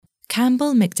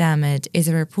Campbell McDermott is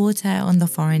a reporter on the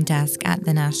foreign desk at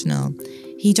The National.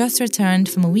 He just returned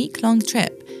from a week-long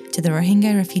trip to the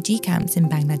Rohingya refugee camps in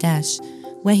Bangladesh,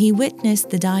 where he witnessed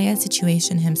the dire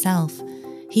situation himself.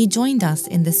 He joined us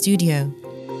in the studio.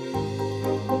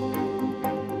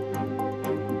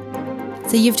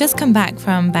 So you've just come back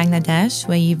from Bangladesh,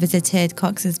 where you visited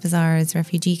Cox's Bazar's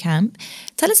refugee camp.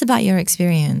 Tell us about your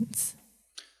experience.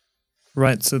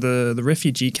 Right, so the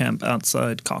refugee camp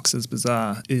outside Cox's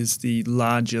Bazar is the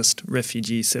largest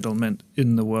refugee settlement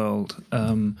in the world.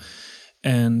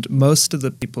 And most of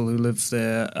the people who live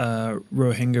there are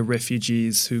Rohingya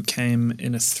refugees who came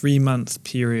in a 3-month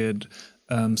period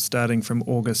starting from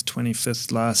August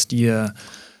 25th last year.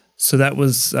 So that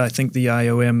was, I think the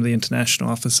IOM, the International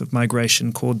Office of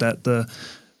Migration, called that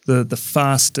the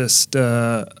fastest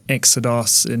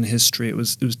exodus in history. It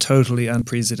was totally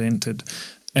unprecedented.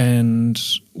 And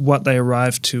what they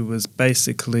arrived to was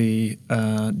basically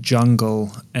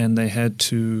jungle, and they had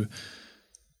to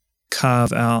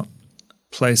carve out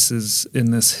places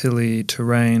in this hilly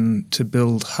terrain to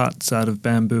build huts out of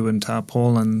bamboo and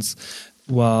tarpaulins,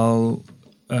 while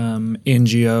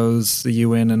NGOs, the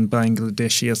UN and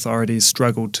Bangladeshi authorities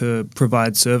struggled to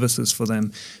provide services for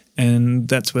them. And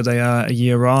that's where they are a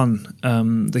year on.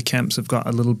 The camps have got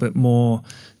a little bit more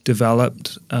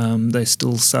developed. They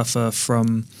still suffer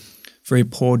from very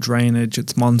poor drainage.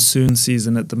 It's monsoon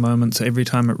season at the moment, so every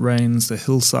time it rains, the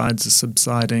hillsides are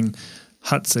subsiding,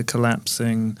 huts are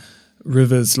collapsing,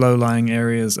 rivers, low-lying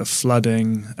areas are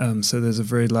flooding. So there's a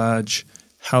very large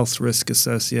health risk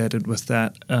associated with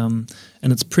that. And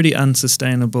it's pretty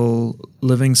unsustainable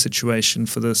living situation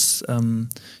for this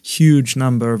huge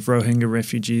number of Rohingya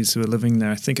refugees who are living there.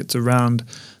 I think it's around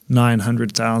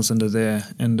 900,000 are there,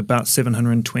 and about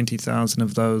 720,000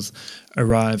 of those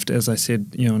arrived, as I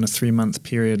said, in a 3-month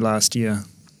period last year.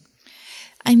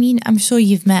 I mean, I'm sure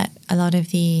you've met a lot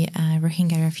of the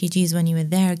Rohingya refugees when you were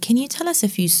there. Can you tell us a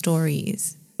few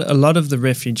stories? A lot of the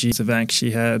refugees have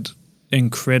actually had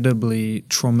incredibly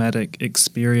traumatic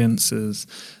experiences.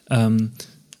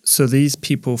 So these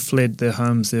people fled their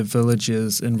homes, their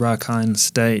villages in Rakhine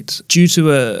State due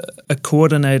to a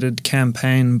coordinated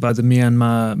campaign by the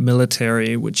Myanmar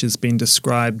military, which has been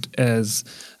described as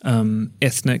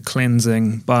ethnic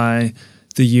cleansing by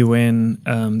the UN,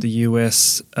 the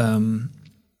US.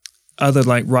 Other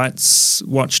rights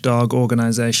watchdog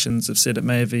organizations have said it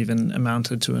may have even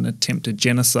amounted to an attempted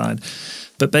genocide.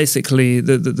 But basically,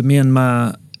 the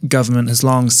Myanmar government has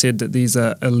long said that these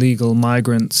are illegal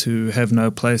migrants who have no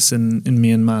place in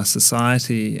Myanmar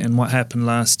society. And what happened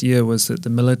last year was that the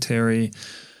military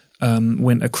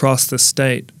went across the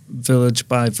state, village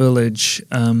by village,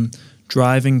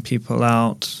 driving people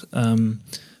out,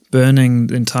 burning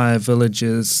entire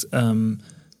villages.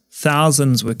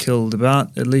 Thousands were killed.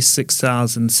 About at least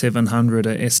 6,700 are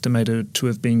estimated to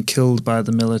have been killed by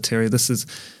the military. This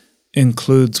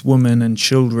includes women and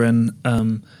children.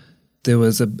 There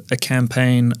was a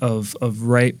campaign of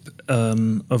rape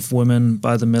of women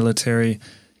by the military.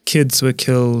 Kids were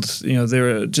killed.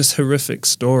 There are just horrific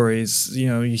stories.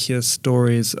 You hear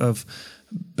stories of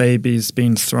babies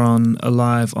being thrown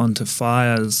alive onto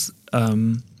fires.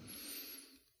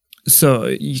 So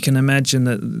you can imagine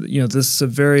that, this is a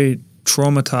very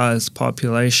traumatized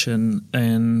population,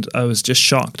 and I was just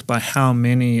shocked by how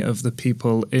many of the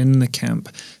people in the camp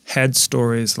had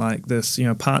stories like this.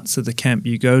 Parts of the camp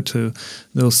you go to,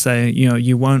 they'll say,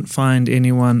 you won't find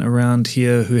anyone around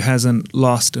here who hasn't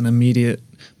lost an immediate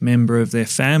member of their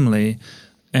family.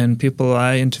 And people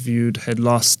I interviewed had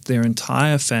lost their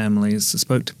entire families. I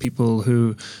spoke to people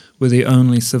who were the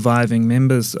only surviving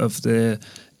members of their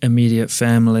immediate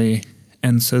family.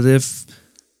 And so they've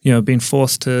been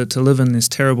forced to live in these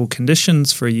terrible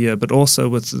conditions for a year, but also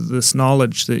with this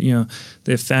knowledge that,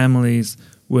 their families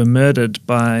were murdered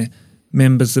by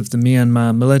members of the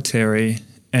Myanmar military.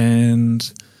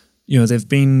 And, they've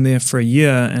been there for a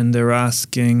year and they're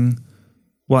asking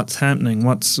what's happening,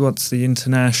 what's the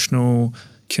international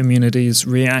community's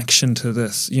reaction to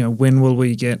this? When will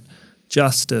we get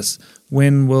justice?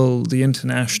 When will the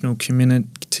international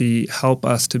community help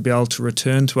us to be able to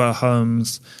return to our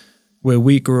homes where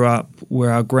we grew up,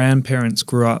 where our grandparents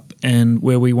grew up, and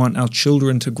where we want our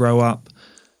children to grow up,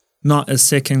 not as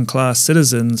second-class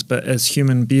citizens, but as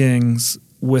human beings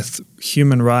with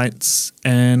human rights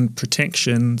and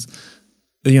protections?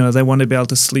 They want to be able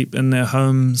to sleep in their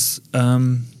homes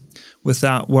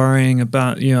without worrying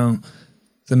about,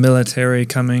 the military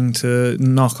coming to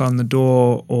knock on the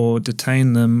door or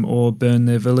detain them or burn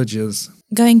their villages.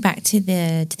 Going back to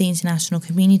the international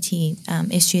community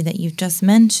issue that you've just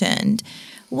mentioned,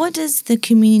 What does the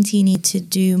community need to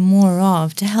do more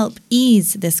of to help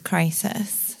ease this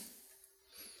crisis?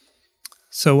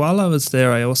 So while I was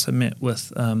there, I also met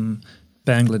with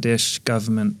Bangladesh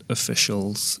government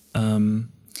officials. And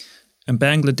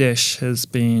Bangladesh has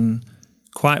been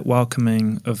quite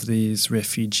welcoming of these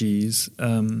refugees.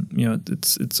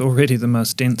 It's already the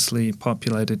most densely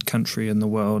populated country in the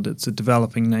world. It's a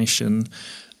developing nation,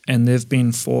 and they've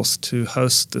been forced to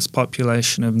host this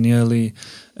population of nearly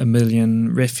 1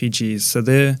 million refugees. So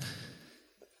they're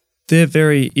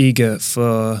very eager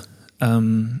for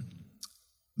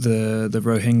the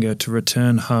Rohingya to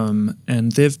return home,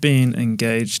 and they've been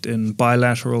engaged in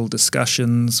bilateral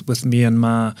discussions with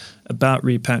Myanmar about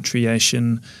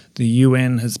repatriation. The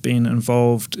UN has been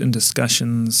involved in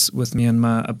discussions with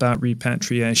Myanmar about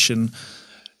repatriation.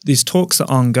 These talks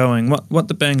are ongoing. What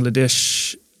the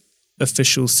Bangladesh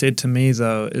officials said to me,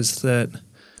 though, is that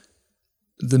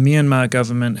the Myanmar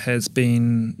government has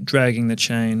been dragging the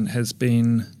chain, has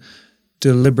been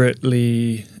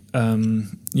deliberately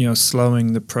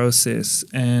slowing the process.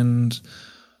 And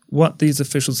what these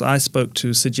officials I spoke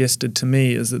to suggested to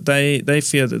me is that they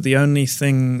fear that the only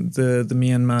thing the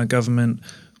Myanmar government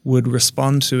would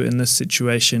respond to in this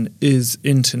situation is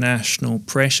international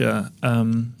pressure.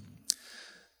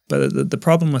 But the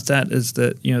problem with that is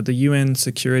that the UN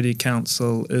Security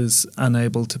Council is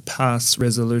unable to pass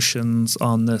resolutions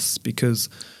on this because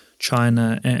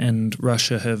China and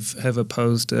Russia have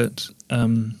opposed it.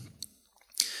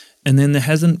 And then there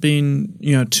hasn't been,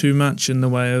 too much in the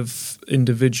way of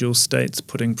individual states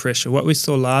putting pressure. What we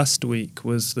saw last week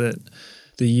was that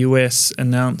the US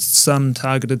announced some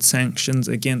targeted sanctions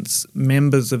against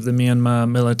members of the Myanmar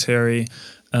military,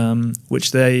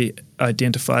 which they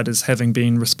identified as having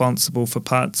been responsible for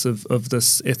parts of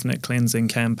this ethnic cleansing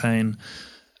campaign.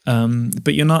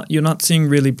 But you're not seeing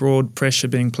really broad pressure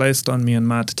being placed on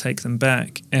Myanmar to take them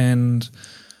back, and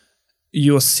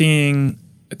you're seeing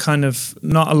kind of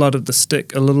not a lot of the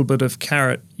stick, a little bit of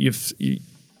carrot.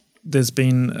 There's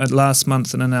been last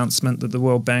month an announcement that the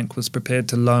World Bank was prepared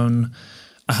to loan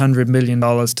 $100 million to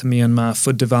Myanmar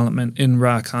for development in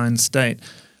Rakhine State.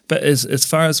 But as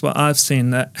far as what I've seen,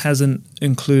 that hasn't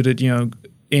included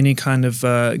any kind of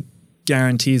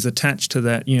guarantees attached to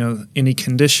that, any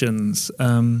conditions.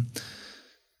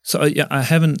 So I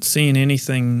haven't seen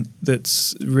anything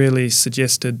that's really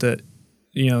suggested that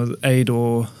aid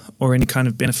or any kind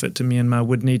of benefit to Myanmar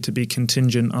would need to be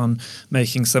contingent on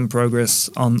making some progress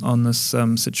on this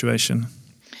situation.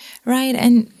 Right,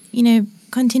 and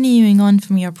continuing on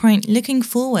from your point, looking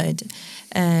forward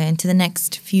into the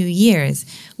next few years,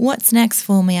 what's next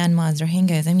for Myanmar's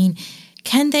Rohingyas? I mean,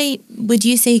 can they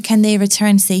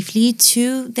return safely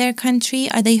to their country?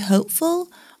 Are they hopeful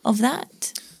of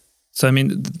that? So, I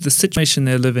mean, the situation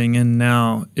they're living in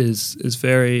now is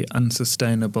very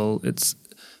unsustainable. It's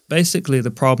basically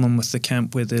the problem with the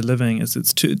camp where they're living is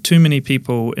it's too many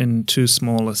people in too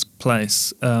small a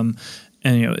place.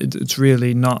 And it's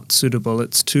really not suitable.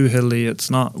 It's too hilly.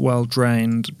 It's not well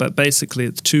drained. But basically,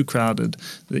 it's too crowded.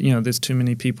 There's too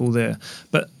many people there.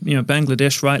 But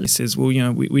Bangladesh rightly says, well,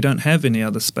 we don't have any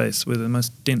other space. We're the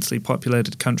most densely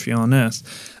populated country on earth.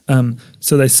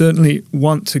 So they certainly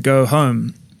want to go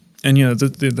home. And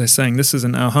they're saying this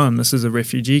isn't our home. This is a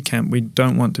refugee camp. We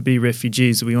don't want to be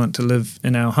refugees. We want to live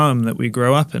in our home that we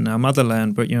grow up in, our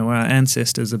motherland, but where our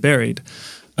ancestors are buried.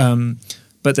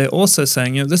 But they're also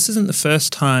saying, this isn't the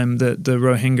first time that the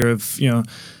Rohingya have,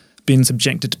 been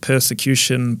subjected to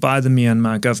persecution by the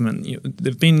Myanmar government.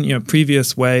 There've been,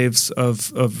 previous waves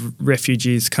of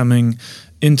refugees coming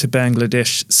into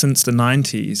Bangladesh since the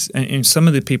 90s. And some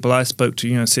of the people I spoke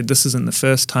to, said this isn't the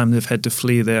first time they've had to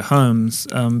flee their homes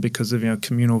because of,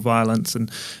 communal violence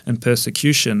and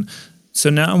persecution. So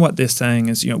now what they're saying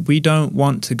is, we don't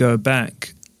want to go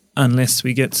back unless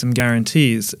we get some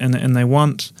guarantees. And they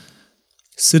want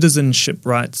citizenship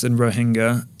rights in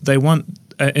Rohingya. They want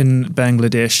in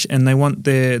Bangladesh, and they want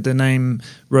their name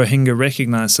Rohingya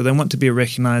recognized. So they want to be a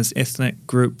recognized ethnic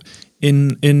group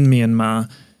in Myanmar.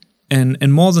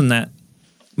 And more than that,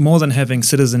 more than having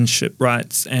citizenship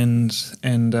rights and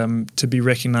to be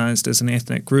recognized as an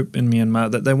ethnic group in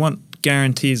Myanmar, that they want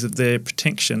guarantees of their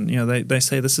protection. They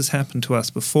say this has happened to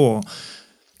us before.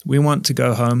 We want to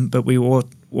go home, but we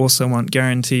also want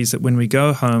guarantees that when we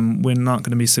go home, we're not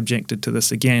going to be subjected to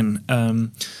this again.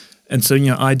 And so,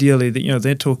 ideally,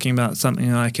 they're talking about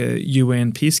something like a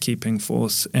UN peacekeeping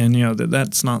force, and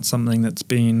that's not something that's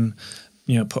been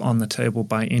put on the table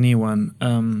by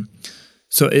anyone.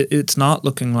 So it's not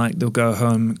looking like they'll go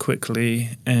home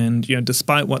quickly. And,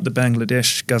 despite what the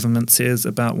Bangladesh government says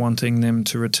about wanting them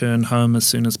to return home as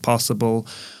soon as possible,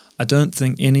 I don't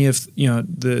think any of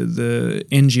the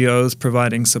NGOs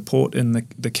providing support in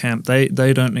the camp, they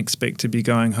don't expect to be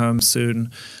going home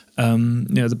soon.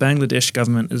 The Bangladesh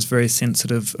government is very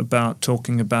sensitive about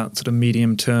talking about sort of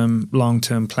medium-term,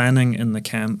 long-term planning in the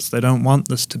camps. They don't want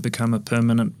this to become a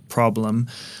permanent problem.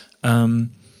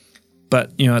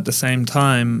 But at the same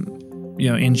time,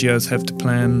 NGOs have to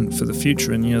plan for the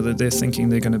future, and they're thinking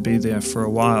they're going to be there for a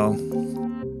while.